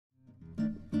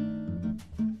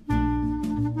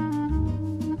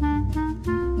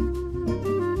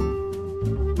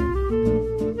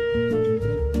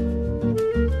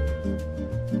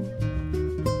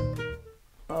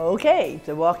Okay,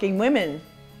 the Walking Women.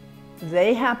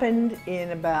 They happened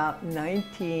in about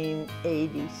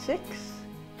 1986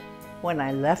 when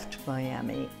I left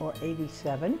Miami, or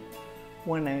 87,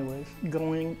 when I was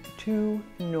going to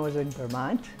northern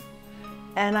Vermont.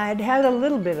 And I'd had a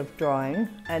little bit of drawing,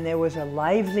 and there was a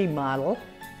lively model,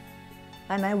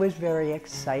 and I was very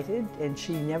excited, and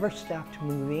she never stopped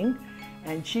moving,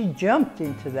 and she jumped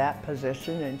into that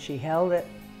position, and she held it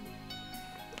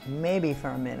maybe for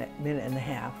a minute, minute and a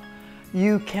half.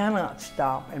 You cannot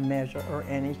stop and measure or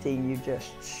anything, you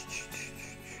just,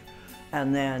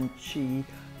 and then she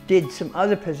did some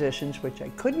other positions which I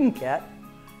couldn't get,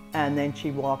 and then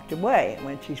she walked away. And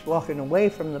when she's walking away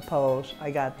from the pose,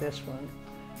 I got this one.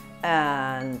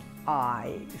 And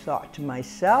I thought to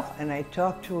myself, and I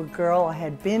talked to a girl I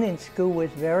had been in school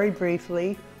with very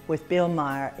briefly, with Bill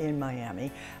Meyer in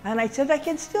Miami, and I said, I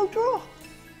can still draw.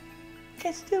 I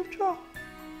can still draw.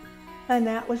 And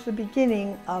that was the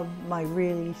beginning of my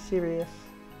really serious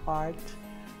art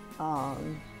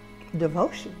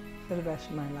devotion for the rest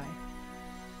of my life.